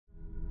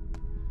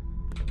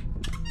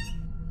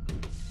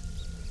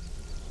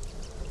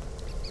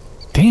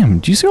Damn,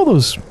 do you see all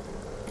those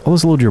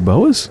little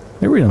jerboas?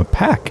 They were in a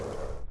pack.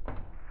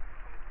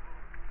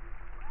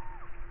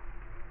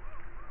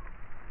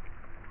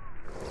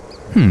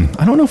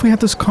 I don't know if we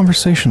had this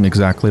conversation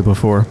exactly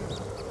before.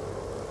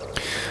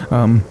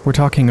 We're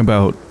talking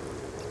about...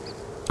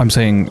 I'm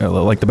saying,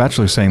 like the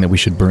Bachelor's saying that we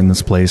should burn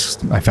this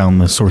place. I found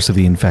the source of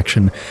the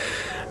infection.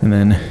 And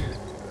then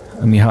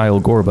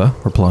Mikhail Gorba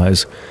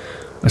replies,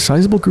 a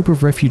sizable group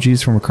of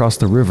refugees from across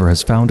the river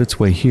has found its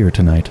way here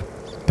tonight.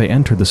 They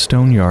entered the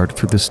stone yard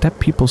through the steppe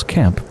people's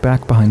camp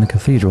back behind the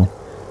cathedral.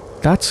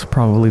 That's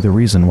probably the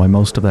reason why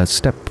most of that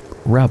steppe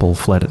rabble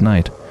fled at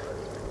night.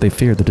 They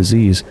fear the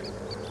disease.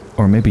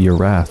 Or maybe your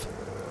wrath.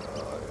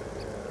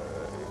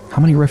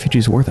 How many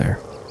refugees were there?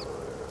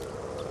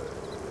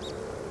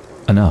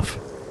 Enough.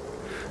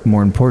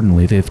 More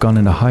importantly, they've gone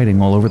into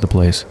hiding all over the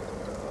place.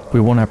 We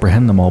won't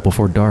apprehend them all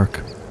before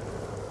dark.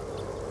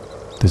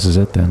 This is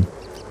it then.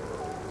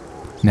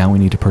 Now we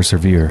need to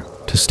persevere,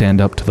 to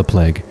stand up to the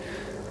plague.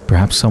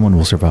 Perhaps someone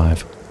will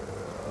survive.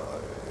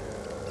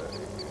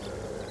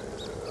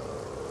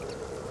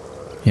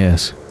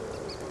 Yes.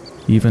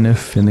 Even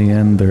if, in the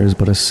end, there is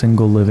but a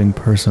single living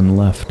person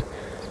left,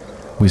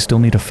 we still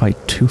need to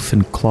fight tooth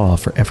and claw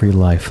for every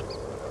life.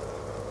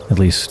 At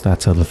least,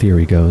 that's how the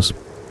theory goes.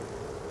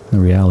 The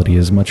reality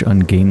is much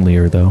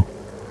ungainlier, though.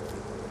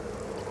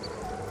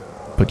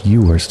 But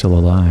you are still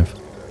alive.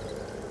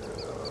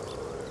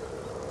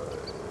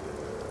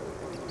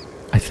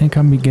 I think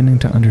I'm beginning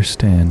to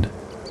understand.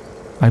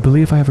 I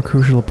believe I have a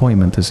crucial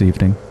appointment this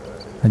evening.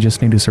 I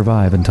just need to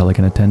survive until I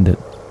can attend it.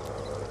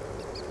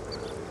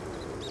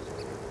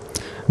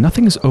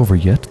 Nothing is over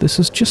yet. This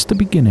is just the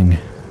beginning.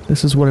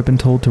 This is what I've been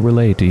told to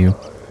relay to you.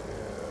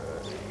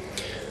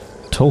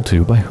 Told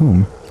to? By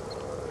whom?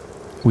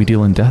 We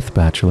deal in death,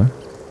 Bachelor.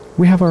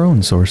 We have our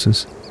own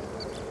sources.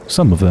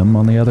 Some of them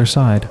on the other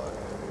side.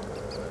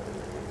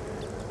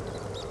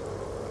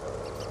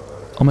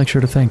 I'll make sure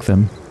to thank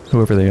them,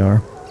 whoever they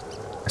are,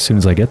 as soon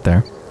as I get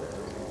there.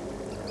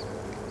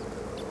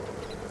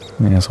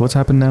 Yeah, so what's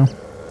happened now?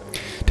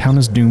 Town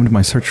is doomed,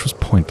 my search was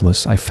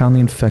pointless. I found the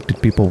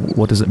infected people,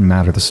 what does it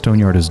matter? The stone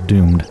yard is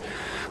doomed.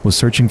 Was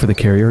searching for the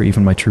carrier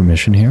even my true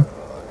mission here?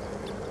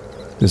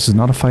 This is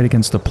not a fight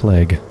against the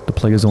plague. The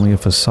plague is only a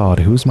facade.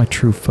 Who is my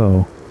true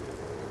foe?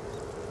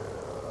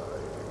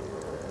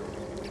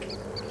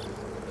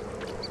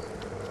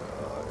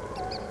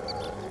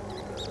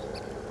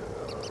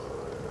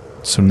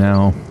 So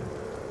now...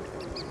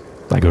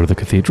 I go to the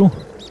cathedral?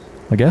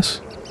 I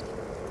guess?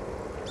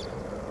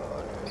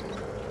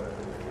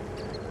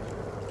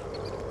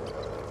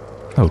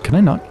 Oh, can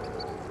I not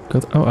go?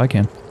 Oh, I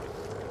can.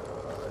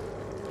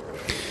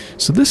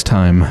 So this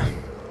time,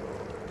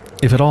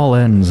 if it all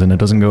ends and it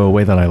doesn't go a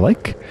way that I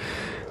like,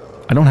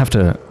 I don't have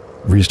to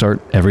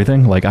restart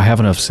everything. Like, I have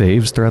enough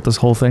saves throughout this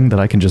whole thing that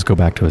I can just go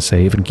back to a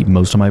save and keep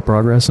most of my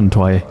progress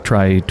until I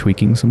try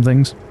tweaking some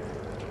things.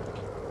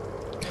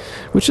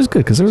 Which is good,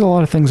 because there's a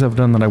lot of things I've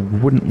done that I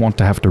wouldn't want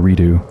to have to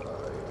redo.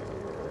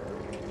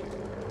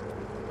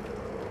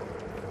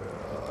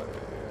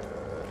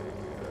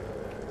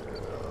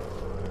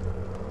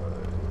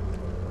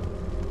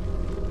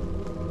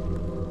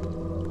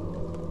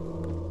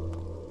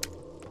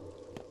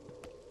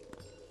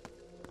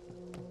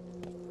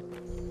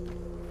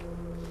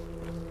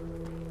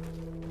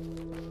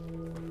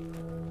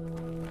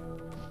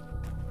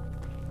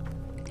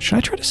 Should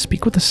I try to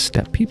speak with the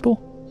steppe people?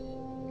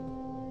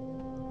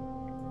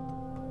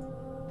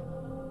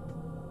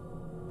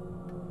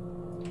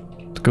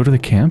 To go to the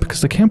camp?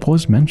 Because the camp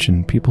was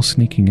mentioned. People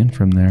sneaking in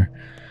from there.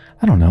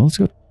 I don't know. Let's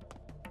go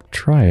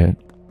try it.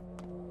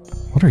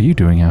 What are you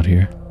doing out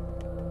here?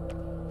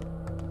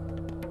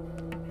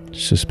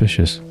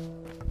 Suspicious.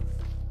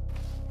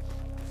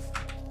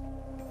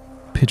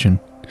 Pigeon.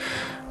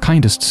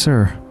 Kindest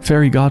sir,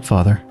 fairy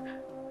godfather.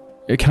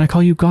 Can I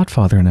call you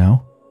godfather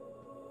now?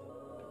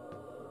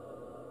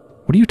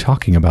 What are you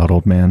talking about,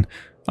 old man?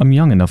 I'm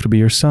young enough to be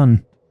your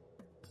son.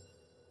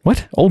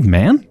 What? Old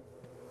man?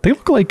 They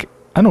look like,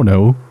 I don't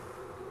know,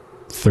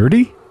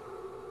 30?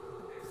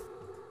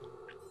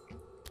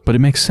 But it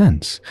makes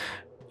sense.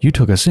 You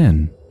took us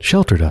in,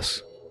 sheltered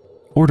us,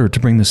 ordered to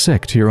bring the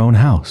sick to your own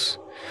house,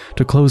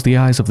 to close the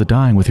eyes of the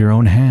dying with your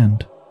own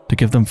hand, to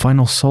give them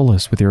final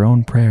solace with your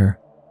own prayer.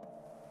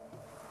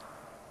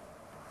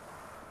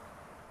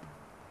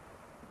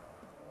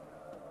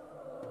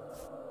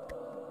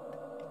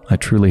 I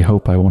truly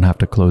hope I won't have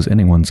to close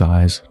anyone's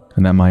eyes,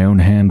 and that my own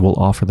hand will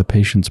offer the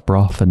patient's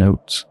broth and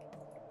oats.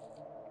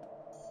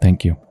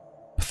 Thank you.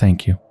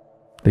 Thank you.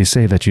 They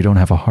say that you don't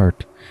have a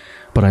heart,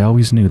 but I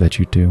always knew that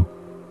you do.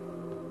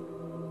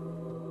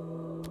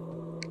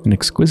 An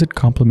exquisite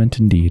compliment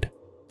indeed.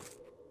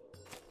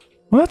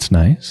 Well, that's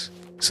nice.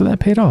 So that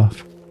paid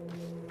off.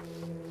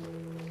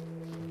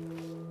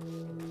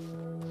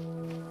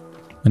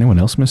 Anyone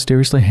else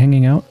mysteriously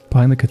hanging out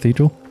behind the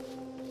cathedral?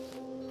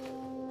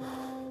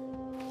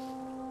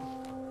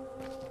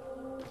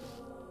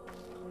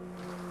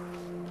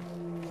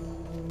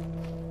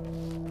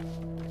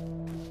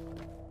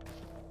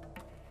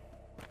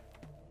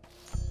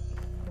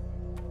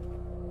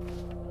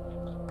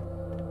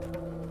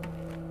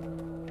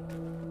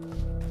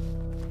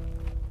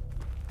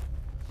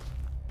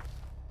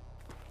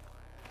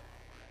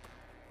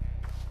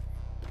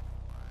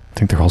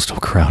 think they're all still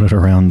crowded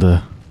around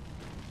the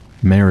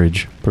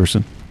marriage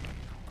person.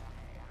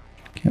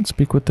 Can't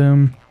speak with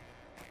them.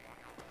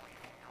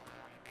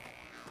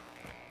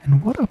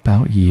 And what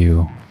about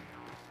you?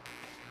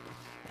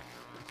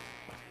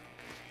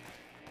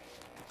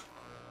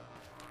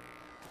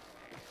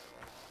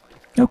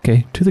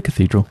 Okay, to the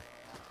cathedral.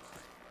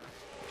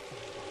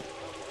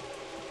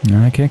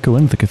 No, I can't go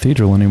into the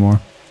cathedral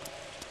anymore.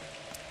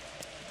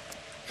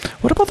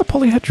 What about the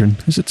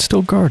polyhedron? Is it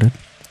still guarded?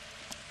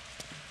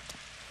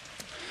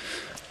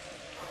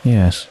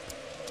 Yes.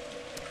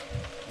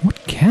 What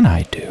can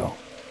I do?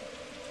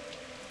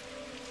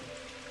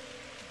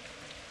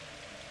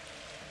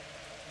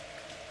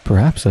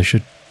 Perhaps I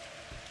should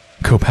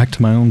go back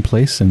to my own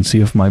place and see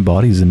if my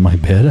body's in my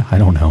bed? I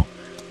don't know.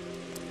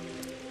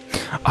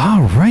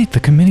 Ah, right, the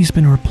committee's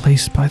been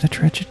replaced by the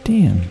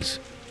tragedians.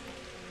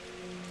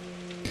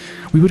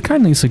 We would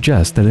kindly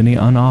suggest that any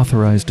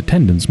unauthorized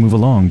attendants move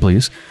along,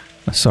 please.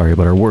 Sorry,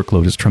 but our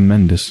workload is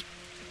tremendous.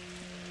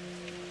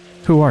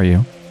 Who are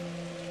you?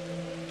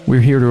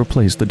 We're here to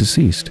replace the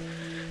deceased.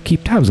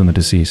 Keep tabs on the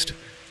deceased.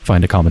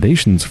 Find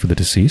accommodations for the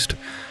deceased.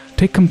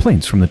 Take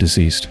complaints from the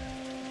deceased.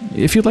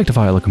 If you'd like to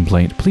file a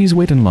complaint, please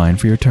wait in line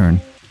for your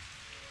turn.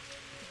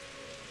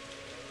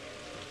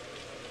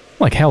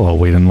 Like hell I'll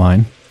wait in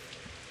line.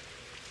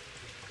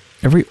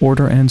 Every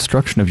order and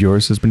instruction of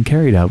yours has been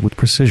carried out with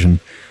precision.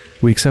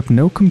 We accept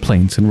no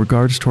complaints in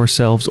regards to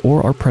ourselves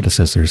or our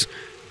predecessors.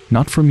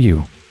 Not from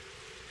you.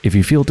 If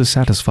you feel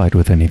dissatisfied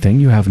with anything,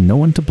 you have no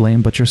one to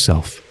blame but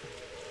yourself.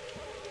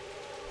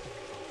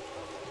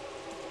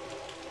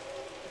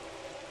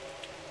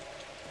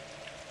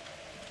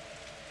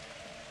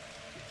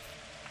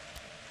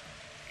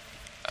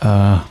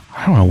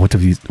 I don't know what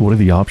are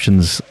the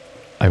options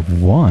I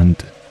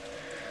want.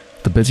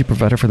 The beds you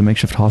provided for the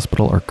makeshift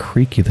hospital are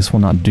creaky. This will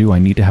not do. I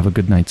need to have a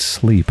good night's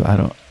sleep. I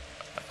don't...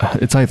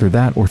 it's either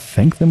that or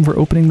thank them for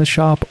opening the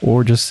shop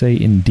or just say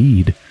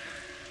indeed.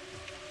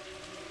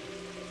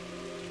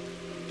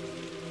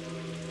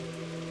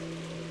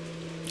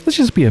 Let's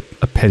just be a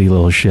petty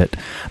little shit.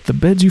 The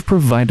beds you've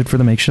provided for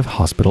the makeshift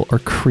hospital are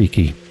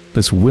creaky.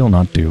 This will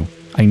not do.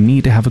 I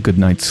need to have a good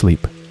night's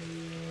sleep.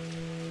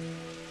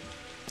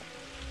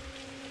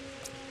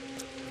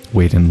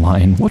 Wait in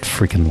line? What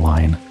freaking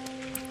line?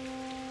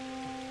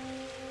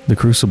 The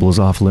crucible is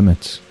off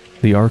limits.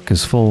 The Ark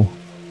is full.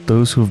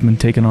 Those who have been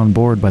taken on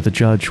board by the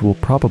judge will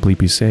probably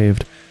be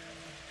saved.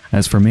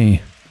 As for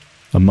me,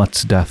 a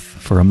mutt's death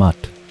for a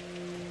mutt.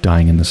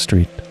 Dying in the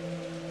street.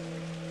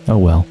 Oh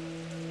well.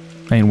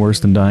 Ain't worse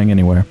than dying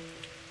anywhere.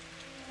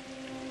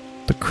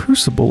 The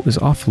crucible is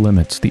off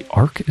limits. The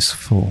Ark is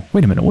full.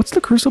 Wait a minute, what's the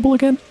crucible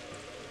again?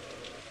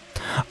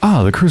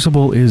 Ah, the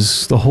crucible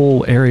is the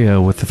whole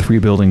area with the 3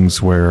 buildings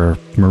where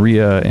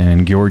Maria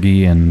and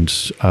Georgi and,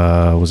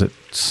 was it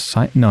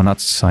no,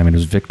 not Simon, it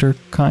was Victor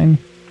Kine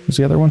was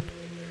the other one?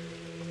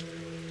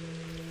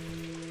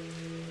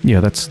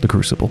 Yeah, that's the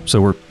crucible.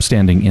 So we're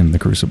standing in the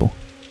crucible.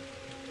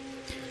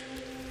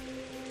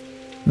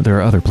 There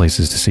are other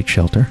places to seek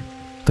shelter.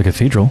 The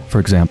cathedral, for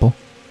example.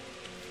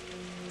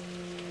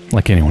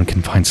 Like anyone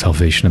can find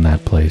salvation in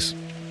that place.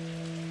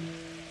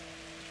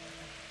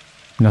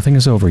 Nothing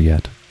is over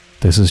yet.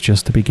 This is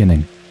just the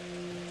beginning.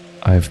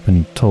 I've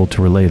been told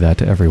to relay that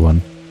to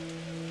everyone.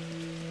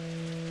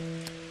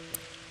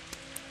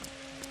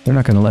 They're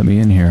not going to let me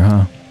in here,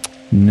 huh?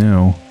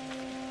 No.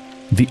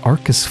 The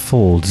Ark is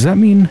full. Does that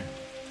mean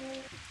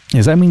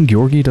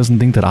Georgi doesn't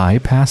think that I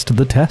passed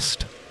the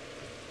test?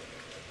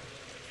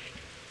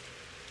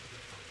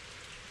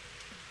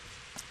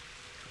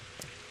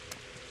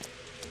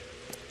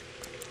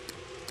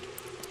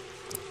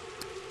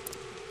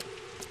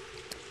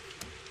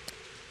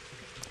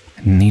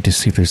 I need to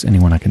see if there's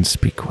anyone I can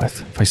speak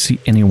with. If I see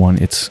anyone,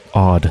 it's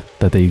odd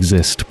that they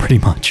exist, pretty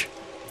much.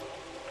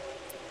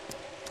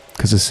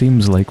 Because it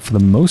seems like, for the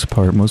most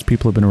part, most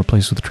people have been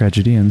replaced with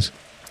tragedians.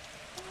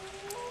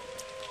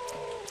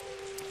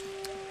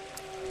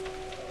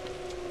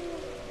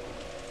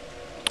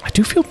 I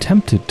do feel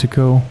tempted to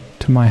go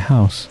to my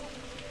house.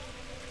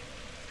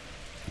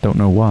 Don't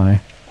know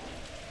why.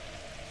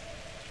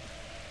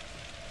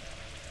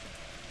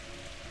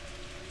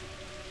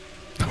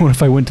 What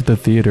if I went to the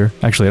theater?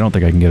 Actually, I don't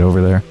think I can get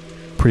over there.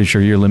 Pretty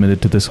sure you're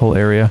limited to this whole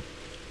area.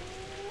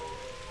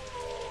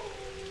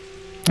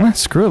 Ah,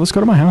 screw it, let's go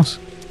to my house.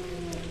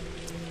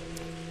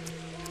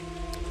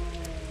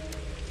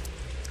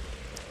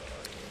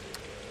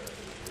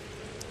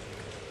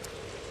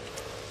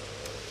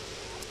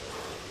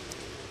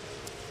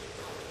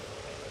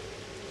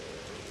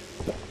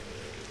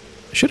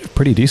 I should have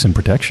pretty decent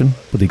protection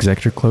with the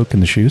executor cloak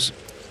and the shoes.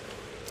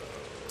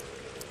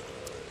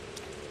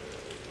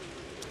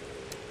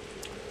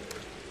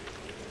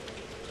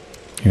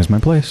 Here's my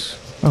place.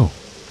 Oh.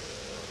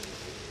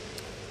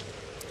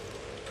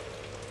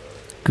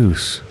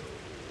 Goose.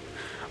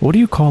 What do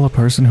you call a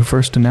person who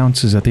first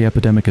announces that the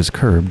epidemic is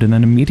curbed and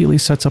then immediately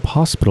sets up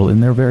hospital in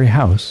their very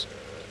house?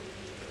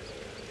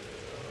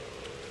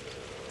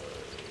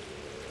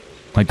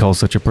 I call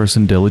such a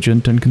person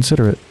diligent and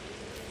considerate.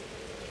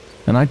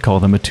 and I'd call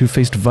them a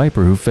two-faced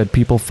viper who fed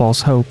people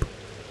false hope.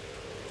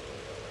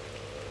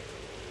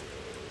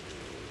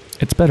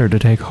 It's better to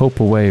take hope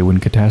away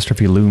when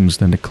catastrophe looms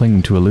than to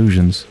cling to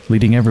illusions,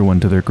 leading everyone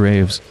to their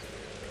graves.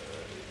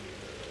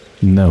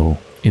 No,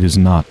 it is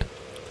not.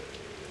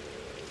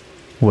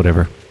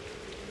 Whatever.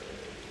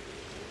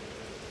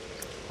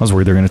 I was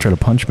worried they were going to try to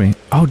punch me.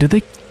 Oh, did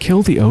they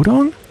kill the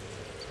Odong?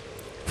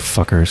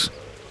 Fuckers.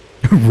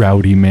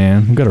 Rowdy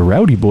man. We've got a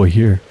rowdy boy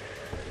here.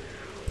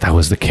 That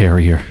was the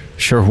carrier.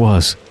 Sure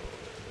was.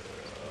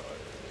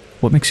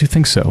 What makes you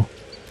think so?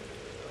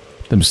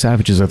 Them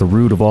savages are the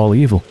root of all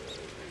evil.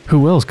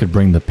 Who else could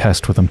bring the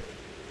pest with them?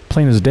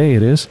 Plain as day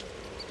it is.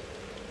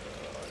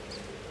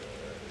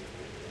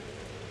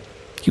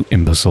 You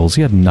imbeciles,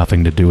 he had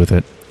nothing to do with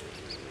it.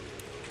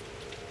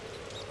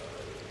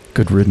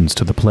 Good riddance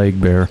to the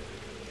plague bearer.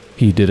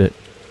 He did it.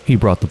 He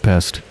brought the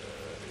pest.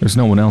 There's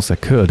no one else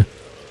that could.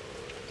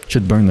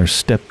 Should burn their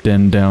step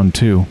den down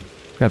too.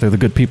 Gather the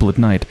good people at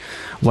night,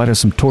 light us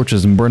some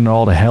torches and burn it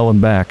all to hell and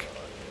back.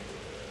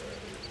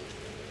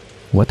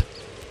 What?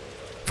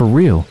 For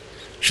real?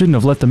 Shouldn't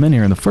have let them in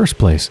here in the first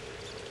place.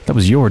 That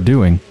was your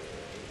doing.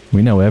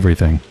 We know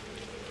everything.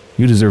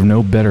 You deserve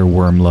no better,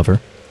 worm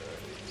lover.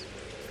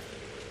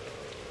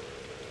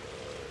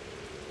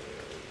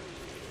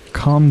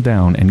 Calm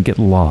down and get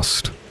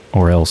lost,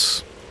 or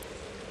else.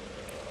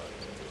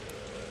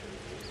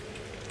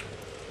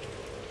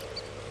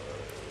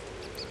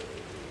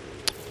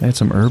 They had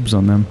some herbs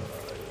on them.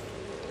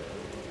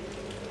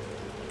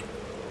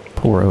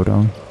 Poor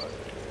Odong.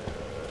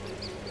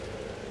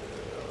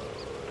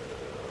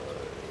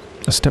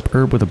 A steppe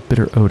herb with a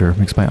bitter odor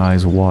makes my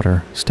eyes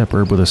water. Steppe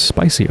herb with a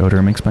spicy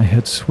odor makes my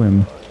head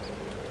swim.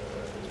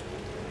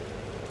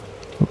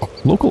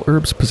 Local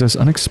herbs possess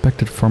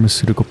unexpected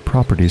pharmaceutical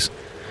properties.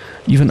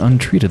 Even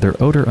untreated,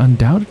 their odor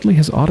undoubtedly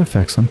has odd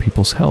effects on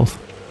people's health.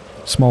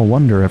 Small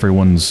wonder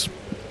everyone's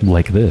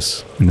like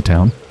this in the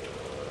town.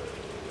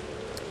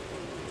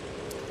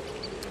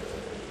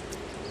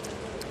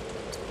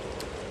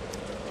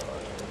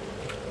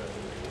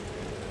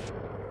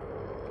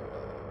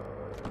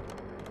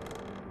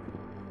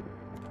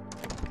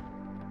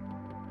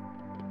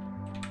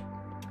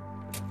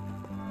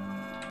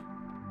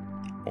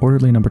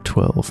 Orderly number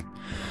 12.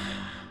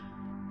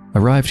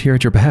 Arrived here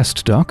at your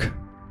behest, Doc.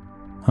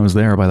 I was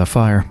there by the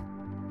fire.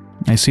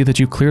 I see that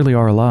you clearly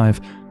are alive.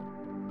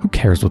 Who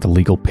cares what the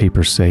legal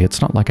papers say?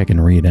 It's not like I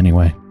can read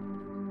anyway.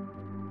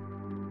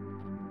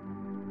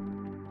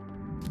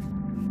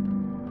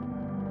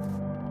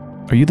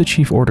 Are you the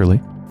chief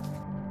orderly?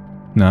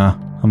 Nah,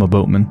 I'm a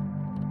boatman.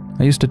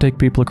 I used to take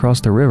people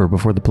across the river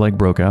before the plague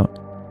broke out.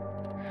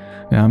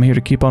 Yeah, I'm here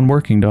to keep on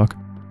working, Doc.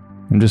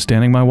 I'm just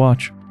standing my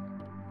watch.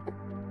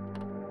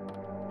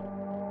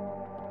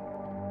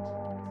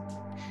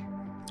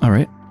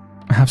 Alright,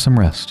 have some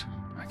rest.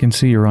 I can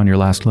see you're on your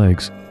last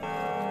legs.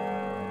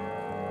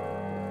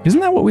 Isn't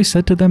that what we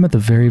said to them at the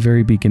very,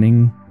 very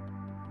beginning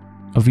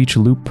of each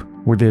loop?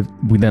 Where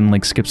we then,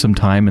 like, skip some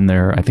time and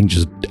they're, I think,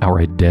 just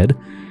outright dead?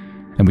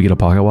 And we get a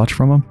pocket watch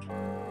from them?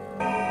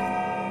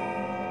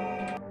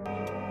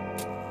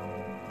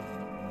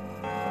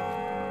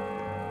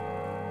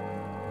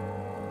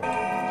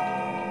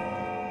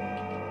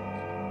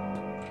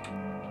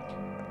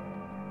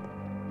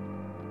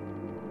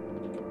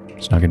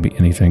 There's not going to be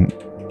anything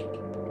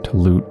to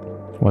loot.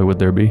 Why would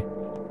there be?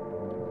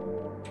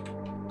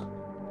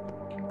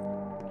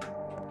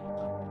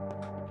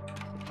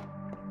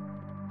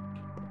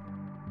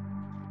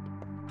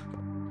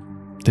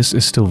 This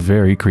is still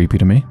very creepy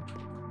to me.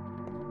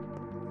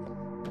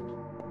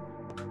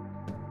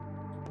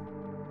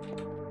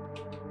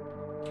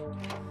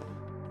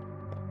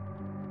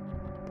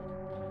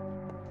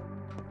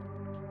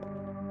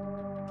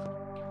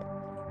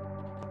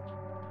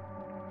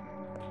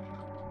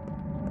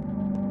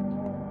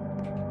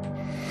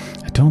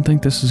 I don't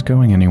think this is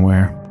going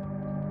anywhere.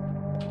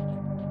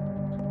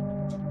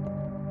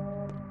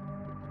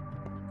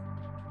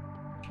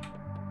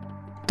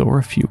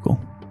 Thorifugal.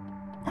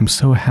 I'm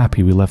so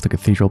happy we left the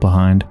cathedral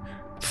behind.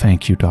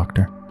 Thank you,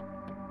 Doctor.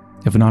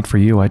 If not for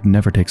you, I'd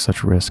never take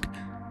such a risk,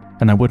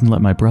 and I wouldn't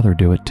let my brother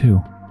do it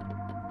too.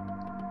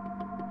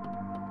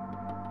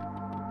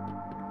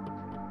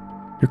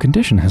 Your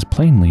condition has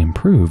plainly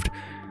improved,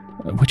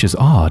 which is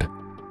odd.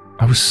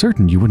 I was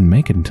certain you wouldn't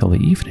make it until the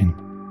evening.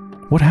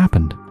 What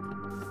happened?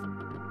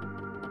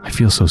 I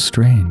feel so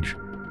strange.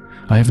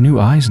 I have new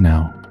eyes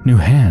now, new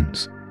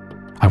hands.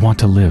 I want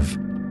to live.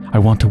 I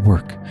want to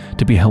work,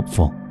 to be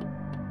helpful.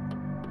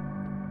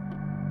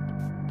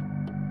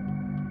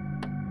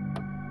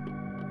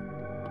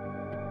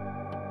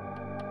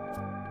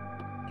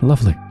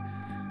 Lovely.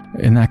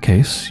 In that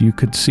case, you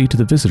could see to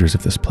the visitors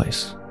of this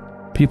place.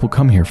 People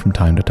come here from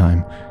time to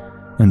time,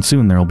 and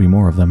soon there'll be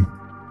more of them.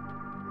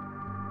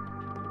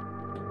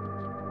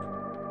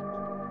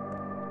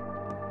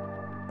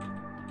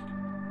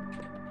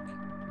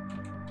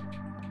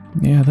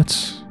 Yeah,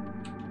 that's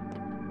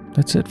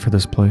it for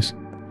this place.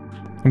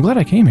 I'm glad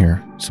I came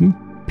here.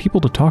 Some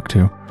people to talk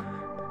to.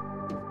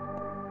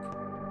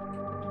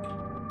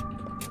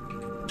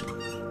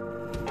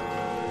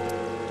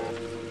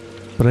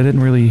 but I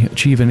didn't really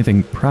achieve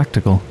anything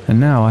practical, and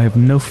now I have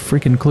no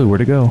freaking clue where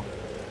to go.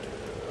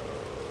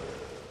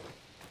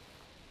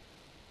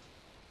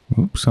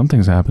 Oops,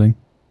 something's happening.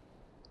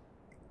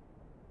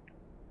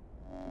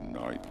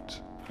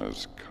 Night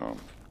has come.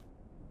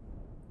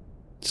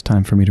 It's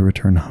time for me to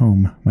return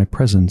home. My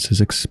presence is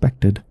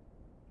expected.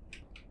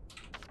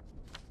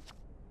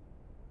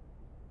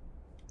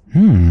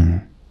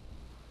 I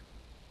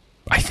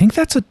think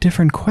that's a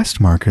different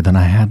quest marker than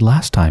I had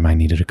last time I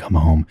needed to come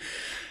home.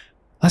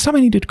 Last time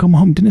I needed to come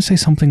home, didn't it say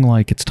something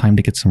like it's time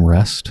to get some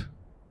rest?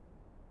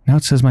 Now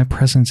it says my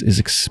presence is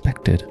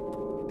expected.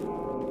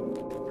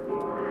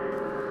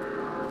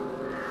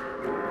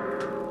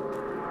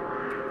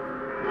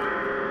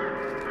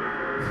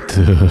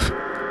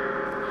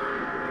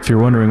 If you're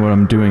wondering what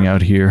I'm doing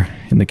out here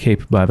in the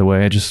Cape, by the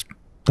way, I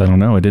don't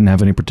know, I didn't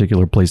have any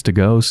particular place to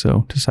go,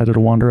 so decided to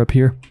wander up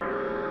here.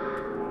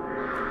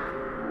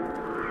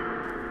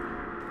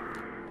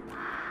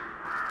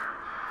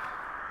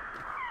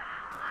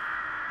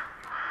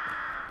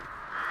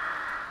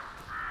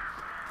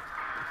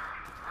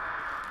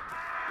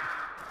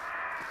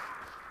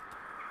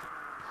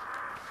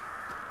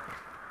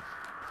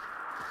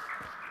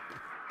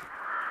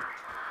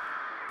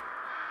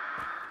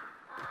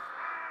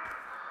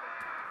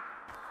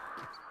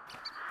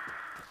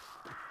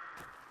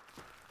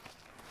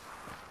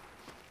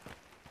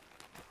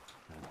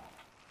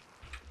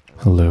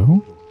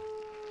 Hello?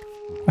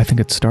 I think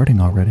it's starting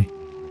already.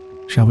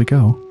 Shall we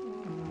go?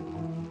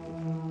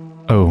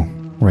 Oh,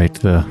 right,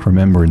 the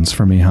remembrance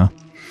for me, huh?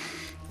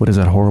 What is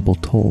that horrible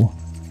toll?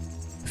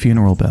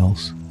 Funeral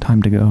bells.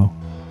 Time to go.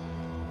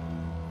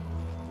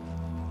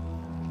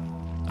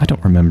 I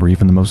don't remember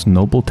even the most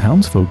noble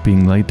townsfolk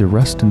being laid to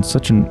rest in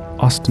such an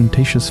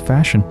ostentatious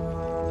fashion.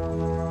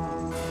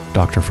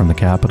 Doctor from the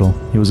capital.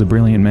 He was a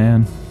brilliant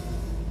man.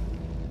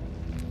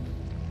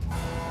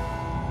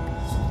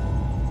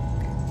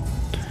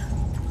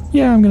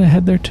 Yeah, I'm gonna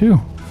head there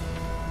too.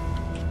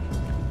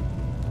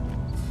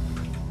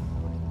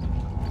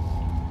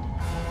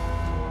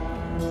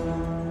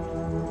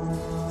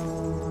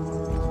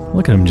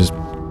 Look at them just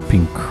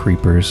being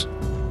creepers.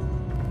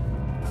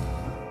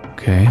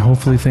 Okay,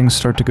 hopefully things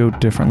start to go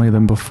differently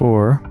than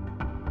before.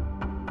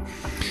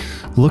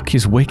 Look,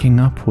 he's waking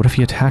up. What if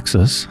he attacks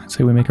us? I'd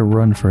say we make a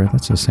run for it.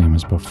 That's the same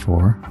as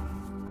before.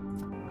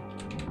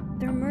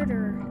 Their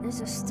murderer is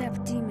a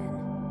steppe demon.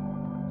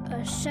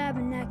 A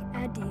Shabnak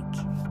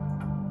Adik.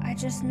 I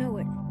just know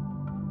it.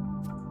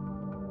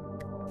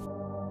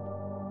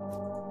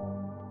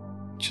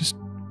 Just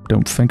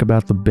don't think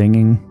about the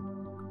banging,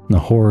 and the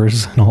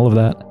horrors, and all of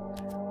that.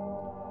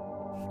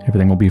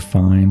 Everything will be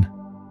fine.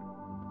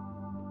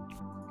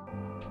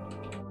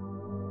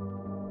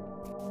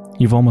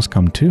 You've almost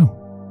come to.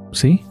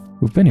 See?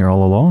 We've been here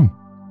all along.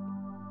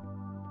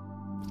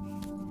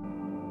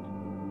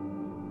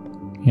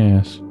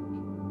 Yes.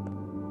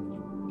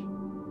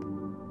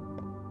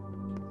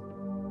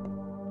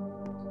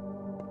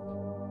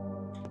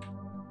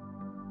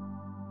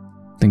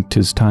 Think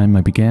 'tis time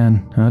I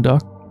began, huh,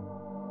 Doc?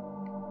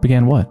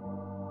 Began what?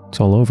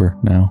 It's all over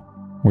now.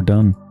 We're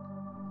done.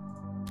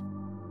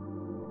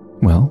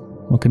 Well,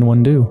 what can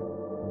one do?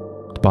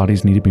 The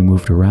bodies need to be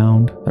moved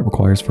around. That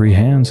requires free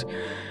hands.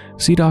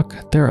 See, Doc,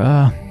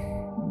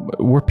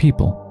 we're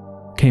people.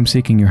 Came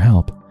seeking your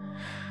help.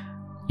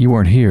 You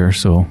weren't here,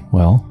 so,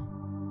 well,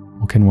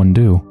 what can one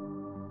do?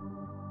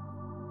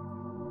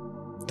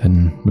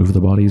 Then move the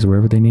bodies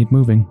wherever they need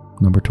moving.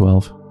 Number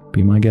 12.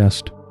 Be my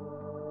guest.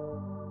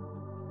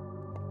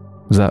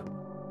 Is that...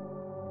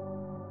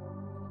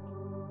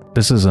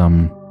 This is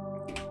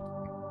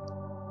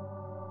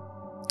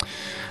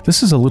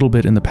a little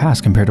bit in the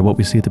past compared to what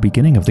we see at the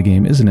beginning of the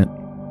game, isn't it?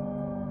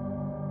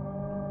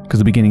 Because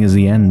the beginning is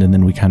the end and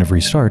then we kind of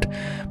restart.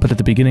 But at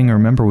the beginning,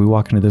 remember, we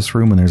walk into this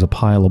room and there's a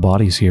pile of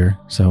bodies here.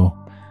 So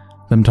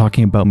them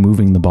talking about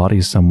moving the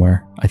bodies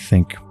somewhere, I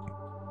think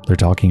they're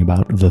talking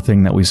about the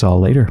thing that we saw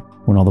later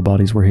when all the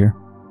bodies were here.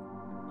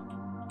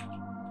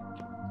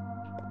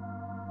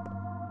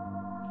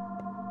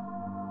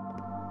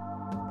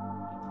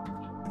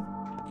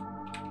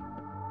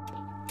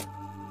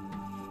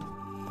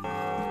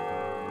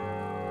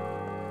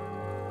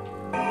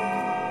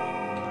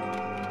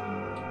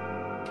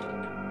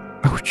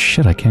 Oh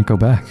shit, I can't go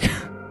back.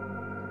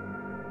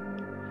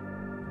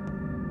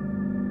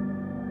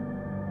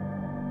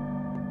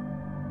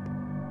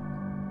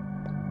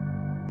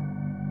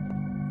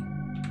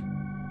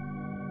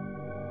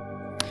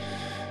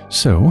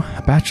 So,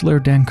 Bachelor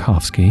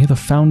Dankovsky, the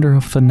founder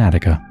of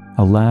Fanatica,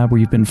 a lab where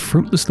you've been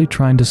fruitlessly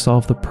trying to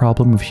solve the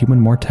problem of human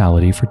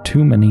mortality for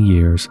too many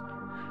years.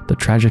 The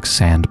tragic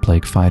sand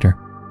plague fighter.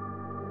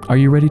 Are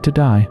you ready to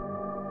die?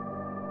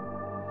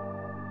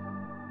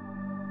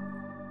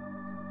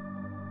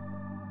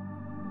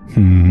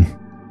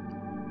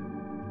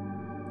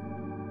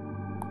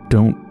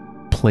 Don't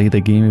play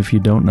the game if you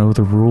don't know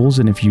the rules,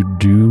 and if you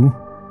do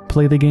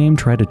play the game,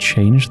 try to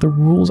change the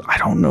rules. I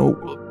don't know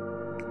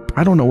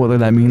whether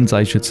that means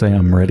I should say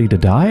I'm ready to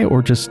die,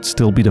 or just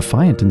still be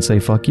defiant and say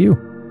fuck you.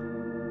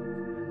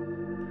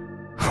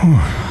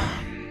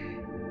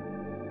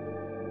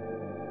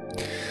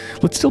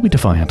 Let's still be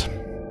defiant.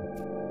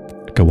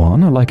 Go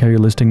on, I like how you're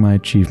listing my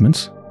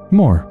achievements.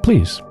 More,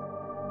 please.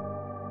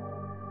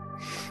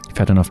 You've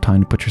had enough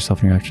time to put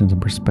yourself and your actions in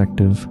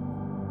perspective.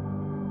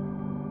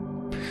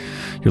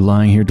 You're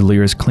lying here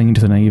delirious, clinging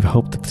to the naive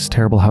hope that this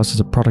terrible house is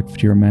a product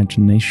of your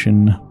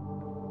imagination.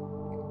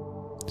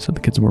 So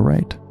the kids were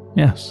right.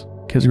 Yes,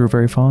 kids who are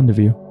very fond of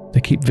you. They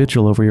keep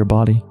vigil over your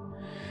body,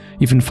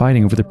 even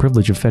fighting over the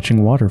privilege of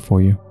fetching water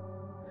for you.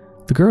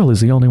 The girl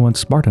is the only one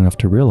smart enough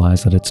to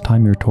realize that it's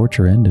time your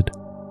torture ended.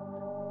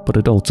 But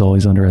adults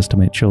always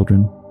underestimate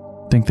children,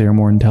 think they are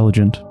more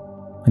intelligent,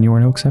 and you are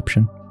no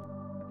exception.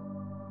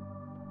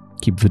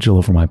 Keep vigil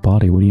over my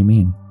body, what do you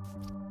mean?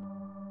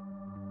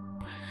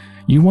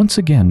 You once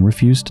again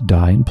refused to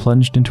die and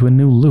plunged into a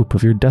new loop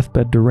of your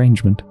deathbed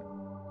derangement.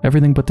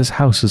 Everything but this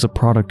house is a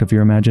product of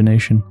your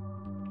imagination.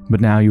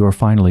 But now you are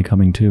finally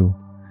coming to.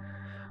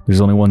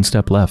 There's only one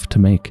step left to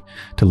make,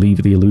 to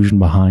leave the illusion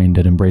behind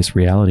and embrace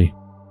reality.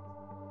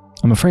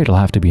 I'm afraid I'll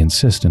have to be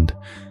insistent,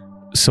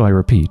 so I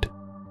repeat.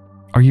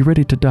 Are you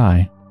ready to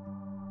die?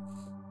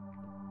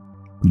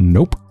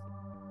 Nope.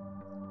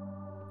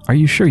 Are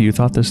you sure you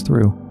thought this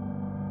through?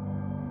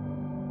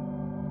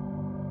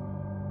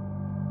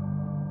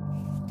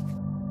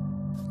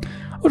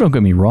 Oh, don't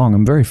get me wrong,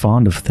 I'm very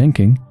fond of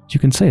thinking. You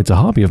can say it's a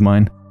hobby of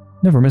mine.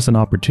 Never miss an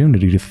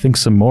opportunity to think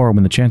some more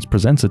when the chance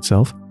presents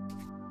itself.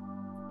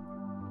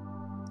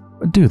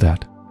 Do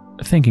that.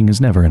 Thinking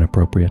is never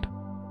inappropriate.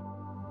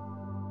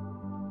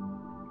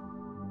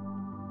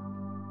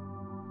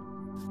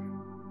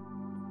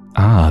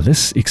 Ah,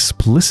 this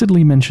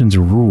explicitly mentions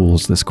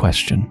rules, this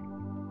question.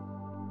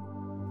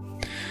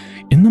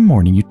 In the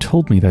morning you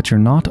told me that you're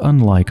not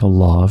unlike a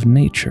law of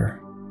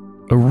nature.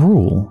 A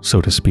rule, so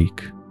to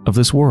speak, of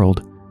this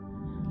world.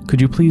 Could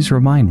you please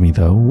remind me,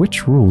 though,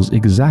 which rules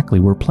exactly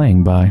we're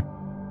playing by?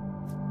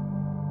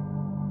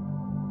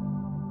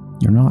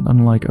 You're not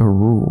unlike a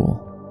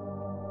rule.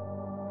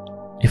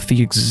 If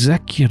the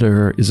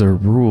executor is a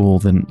rule,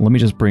 then let me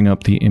just bring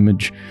up the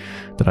image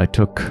that I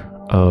took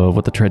of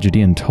what the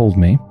tragedian told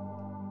me.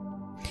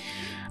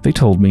 They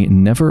told me,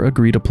 never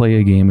agree to play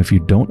a game if you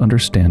don't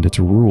understand its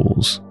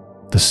rules.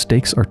 The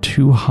stakes are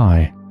too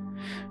high.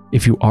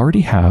 If you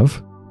already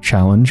have,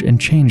 challenge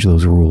and change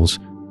those rules,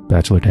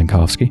 Bachelor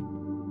Dankovsky.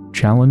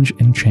 Challenge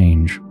and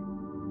change.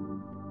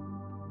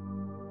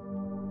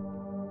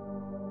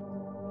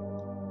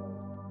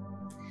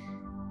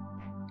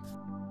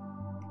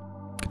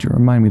 Could you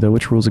remind me, though,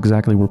 which rules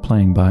exactly we're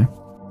playing by?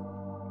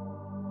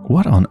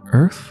 What on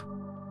earth?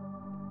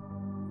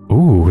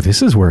 Ooh,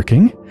 this is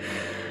working.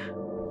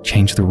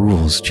 Change the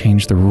rules,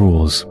 change the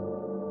rules.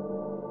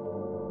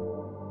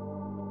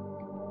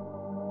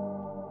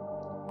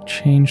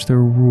 Change the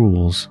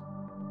rules.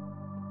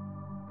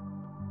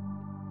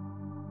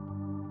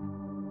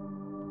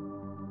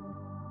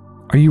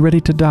 Are you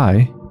ready to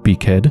die,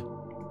 beakhead?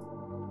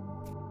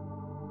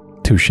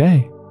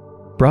 Touché.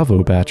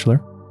 Bravo,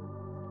 Bachelor.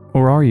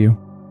 Or are you?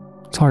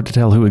 It's hard to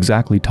tell who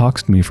exactly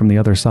talks to me from the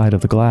other side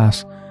of the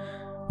glass.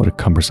 What a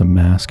cumbersome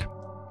mask.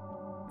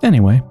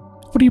 Anyway,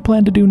 what do you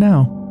plan to do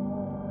now?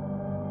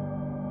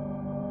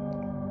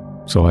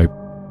 So I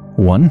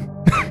won,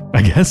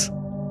 I guess.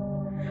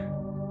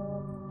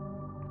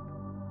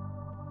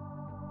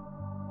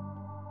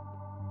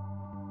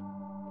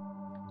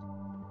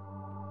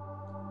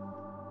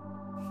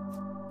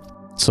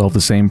 Solve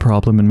the same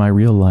problem in my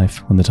real life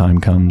when the time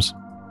comes.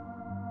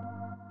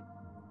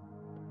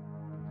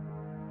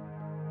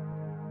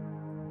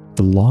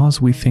 The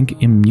laws we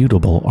think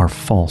immutable are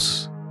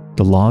false.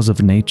 The laws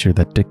of nature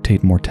that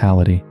dictate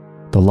mortality.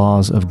 The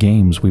laws of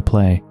games we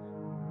play.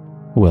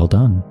 Well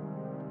done.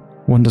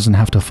 One doesn't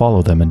have to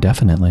follow them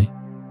indefinitely.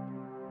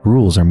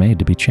 Rules are made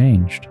to be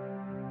changed.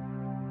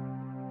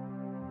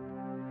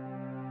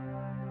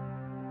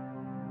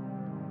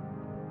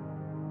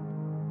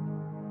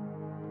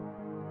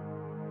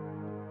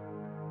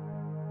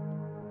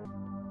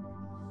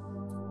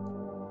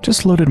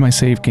 Just loaded my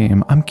save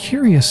game. I'm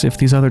curious if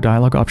these other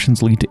dialogue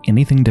options lead to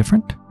anything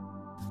different.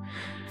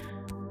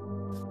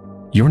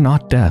 You're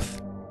not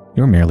death.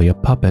 You're merely a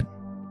puppet.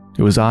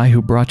 It was I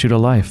who brought you to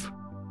life,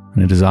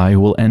 and it is I who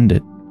will end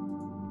it.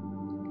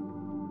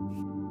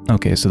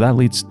 Okay, so that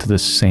leads to the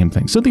same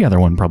thing. So the other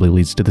one probably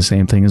leads to the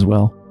same thing as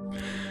well.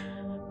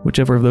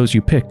 Whichever of those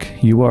you pick,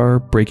 you are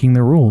breaking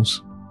the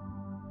rules.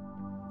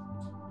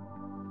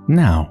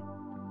 Now,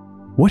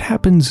 what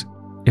happens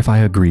if I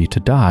agree to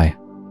die?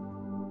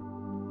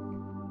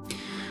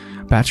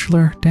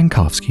 Bachelor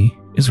Dankovsky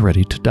is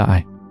ready to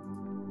die.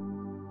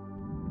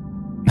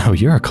 Oh,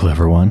 you're a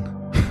clever one.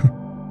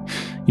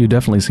 You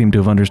definitely seem to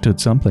have understood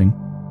something.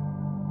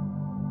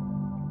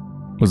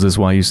 Was this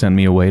why you sent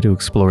me away to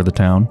explore the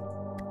town?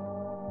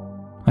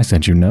 I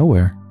sent you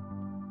nowhere.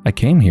 I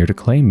came here to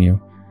claim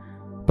you,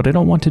 but I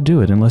don't want to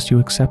do it unless you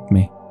accept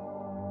me.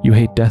 You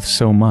hate death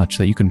so much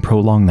that you can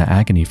prolong the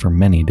agony for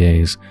many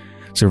days,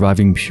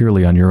 surviving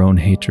purely on your own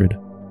hatred.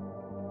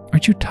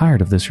 Aren't you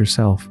tired of this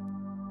yourself?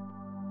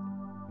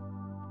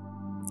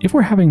 If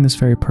we're having this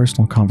very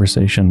personal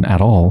conversation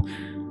at all,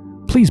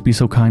 please be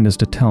so kind as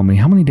to tell me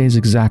how many days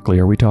exactly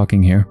are we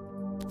talking here?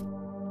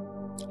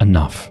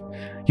 Enough.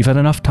 You've had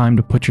enough time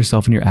to put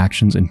yourself and your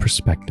actions in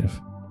perspective.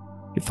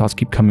 Your thoughts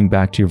keep coming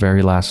back to your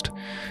very last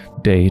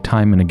day,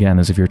 time and again,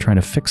 as if you're trying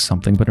to fix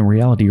something, but in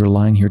reality you're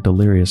lying here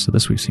delirious, so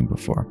this we've seen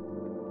before.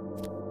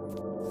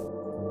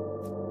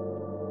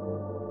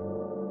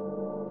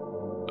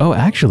 Oh,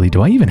 actually,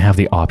 do I even have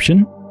the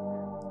option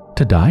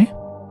to die?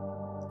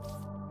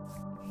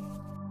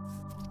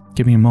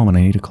 Give me a moment,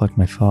 I need to collect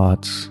my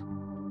thoughts.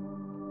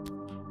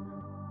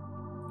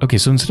 Okay,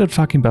 so instead of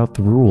talking about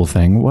the rule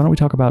thing, why don't we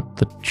talk about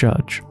the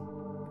judge?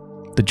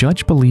 The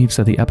judge believes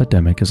that the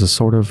epidemic is a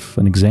sort of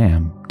an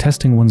exam,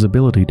 testing one's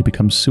ability to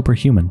become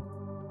superhuman.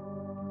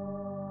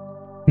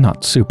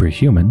 Not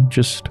superhuman,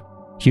 just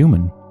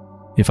human,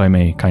 if I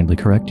may kindly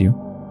correct you.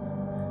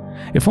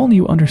 If only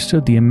you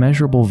understood the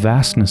immeasurable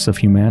vastness of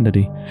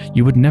humanity,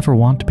 you would never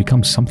want to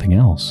become something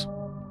else.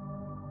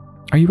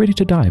 Are you ready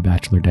to die,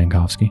 Bachelor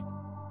Dankovsky?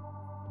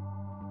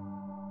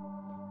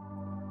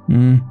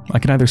 I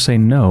can either say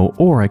no,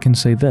 or I can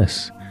say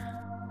this.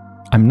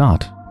 I'm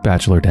not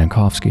Bachelor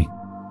Dankovsky.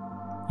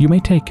 You may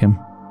take him.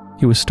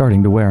 He was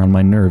starting to wear on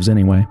my nerves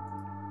anyway.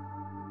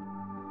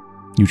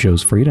 You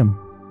chose freedom.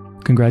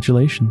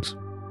 Congratulations.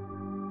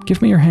 Give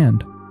me your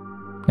hand.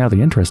 Now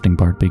the interesting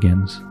part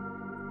begins.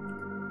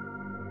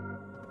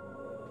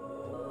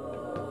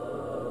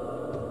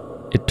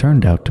 It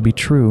turned out to be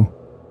true.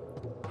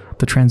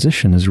 The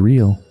transition is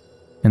real,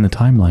 and the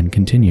timeline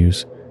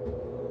continues.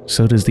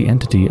 So does the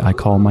entity I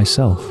call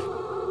myself.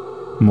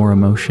 More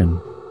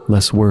emotion,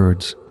 less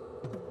words.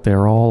 They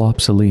are all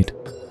obsolete.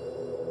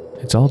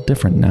 It's all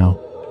different now.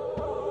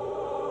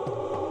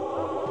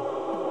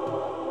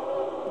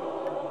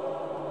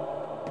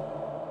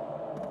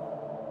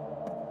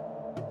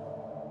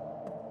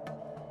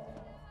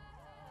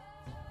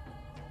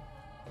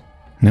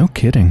 No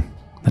kidding.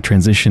 The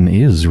transition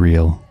is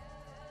real.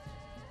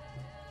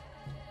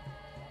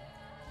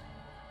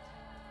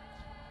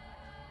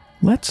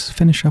 Let's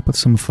finish up with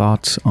some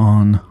thoughts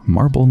on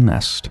Marble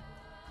Nest.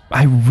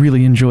 I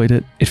really enjoyed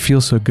it. It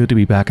feels so good to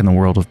be back in the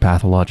world of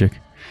Pathologic.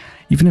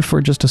 Even if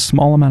for just a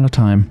small amount of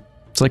time.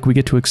 It's like we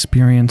get to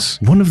experience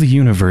one of the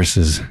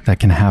universes that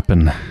can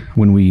happen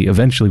when we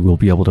eventually will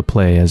be able to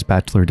play as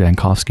Bachelor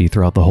Dankovsky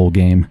throughout the whole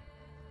game.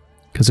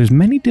 Because there's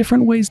many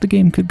different ways the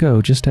game could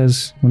go, just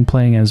as when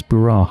playing as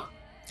Burak.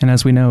 And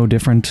as we know,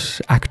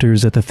 different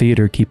actors at the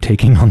theater keep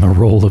taking on the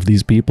role of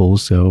these people,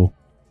 so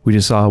we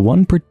just saw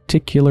one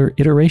particular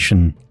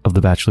iteration of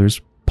The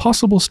Bachelor's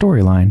possible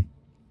storyline.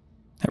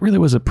 That really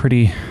was a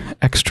pretty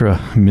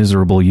extra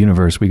miserable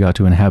universe we got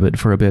to inhabit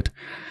for a bit.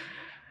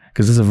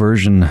 Because this is a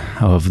version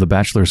of The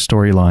Bachelor's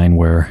storyline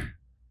where,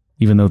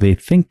 even though they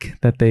think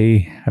that they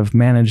have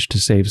managed to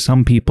save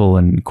some people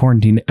and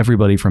quarantine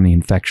everybody from the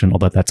infection,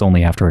 although that's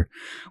only after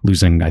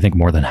losing, I think,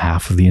 more than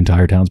half of the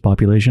entire town's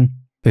population.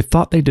 They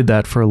thought they did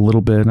that for a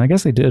little bit, and I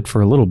guess they did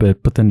for a little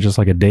bit, but then just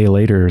like a day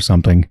later or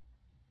something,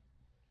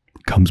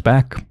 comes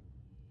back.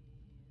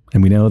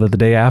 And we know that the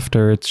day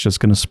after, it's just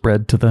going to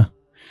spread to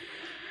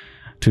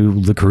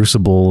the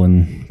Crucible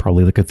and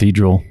probably the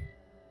Cathedral.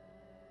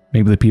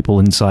 Maybe the people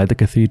inside the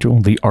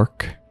Cathedral, the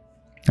Ark,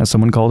 as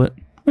someone called it.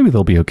 Maybe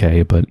they'll be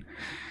okay, but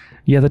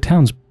yeah, the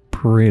town's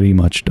pretty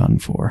much done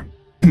for.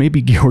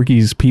 Maybe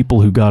Georgi's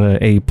people who got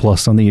an A+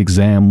 on the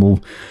exam will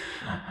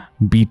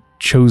be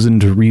chosen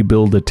to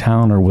rebuild the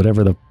town or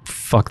whatever the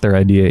fuck their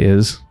idea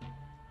is.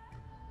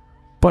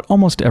 But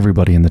almost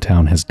everybody in the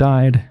town has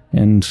died,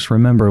 and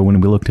remember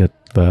when we looked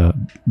at the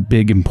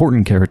big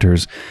important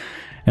characters,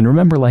 and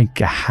remember like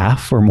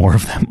half or more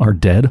of them are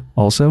dead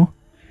also?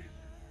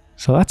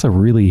 So that's a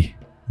really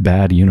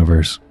bad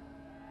universe.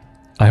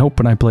 I hope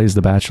when I play as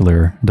The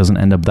Bachelor, it doesn't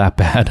end up that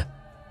bad.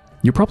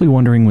 You're probably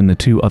wondering when the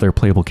two other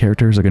playable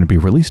characters are going to be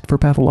released for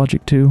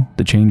Pathologic 2,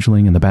 the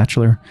Changeling and The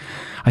Bachelor.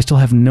 I still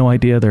have no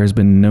idea. There has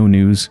been no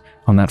news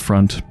on that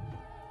front.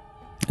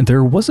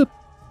 There was a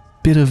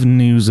bit of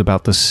news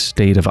about the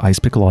state of Ice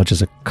Pick Lodge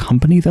as a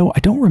company, though. I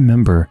don't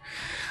remember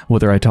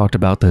whether I talked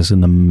about this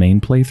in the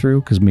main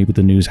playthrough, because maybe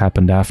the news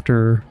happened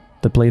after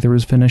the playthrough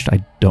was finished.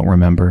 I don't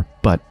remember.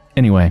 But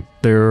anyway,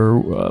 there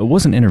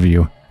was an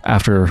interview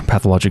after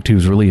Pathologic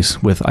 2's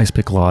release with Ice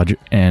Pick Lodge,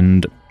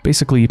 and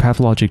basically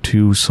Pathologic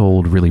 2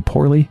 sold really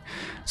poorly,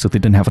 so they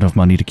didn't have enough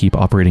money to keep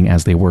operating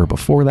as they were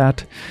before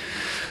that.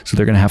 So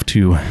they're going to have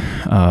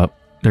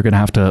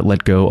to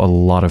let go a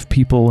lot of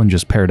people and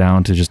just pare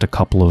down to just a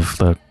couple of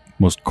the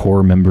most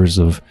core members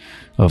of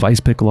Ice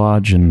Pick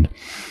Lodge, and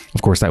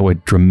of course that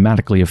would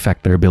dramatically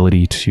affect their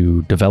ability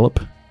to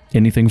develop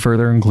anything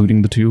further,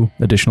 including the 2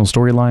 additional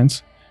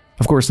storylines.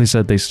 Of course, they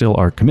said they still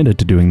are committed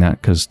to doing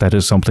that, because that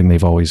is something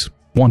they've always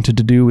wanted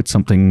to do. It's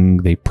something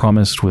they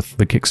promised with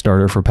the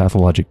Kickstarter for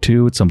Pathologic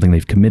 2. It's something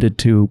they've committed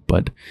to,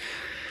 but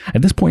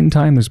at this point in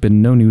time, there's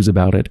been no news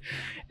about it.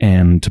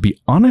 And to be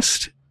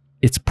honest,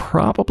 it's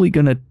probably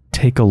going to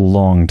take a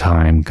long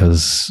time,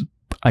 because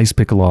Ice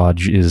Pick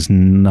Lodge is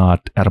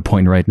not at a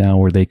point right now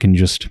where they can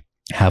just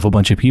have a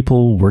bunch of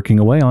people working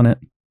away on it.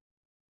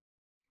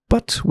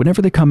 But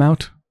whenever they come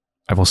out,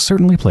 I will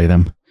certainly play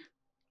them.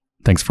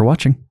 Thanks for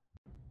watching.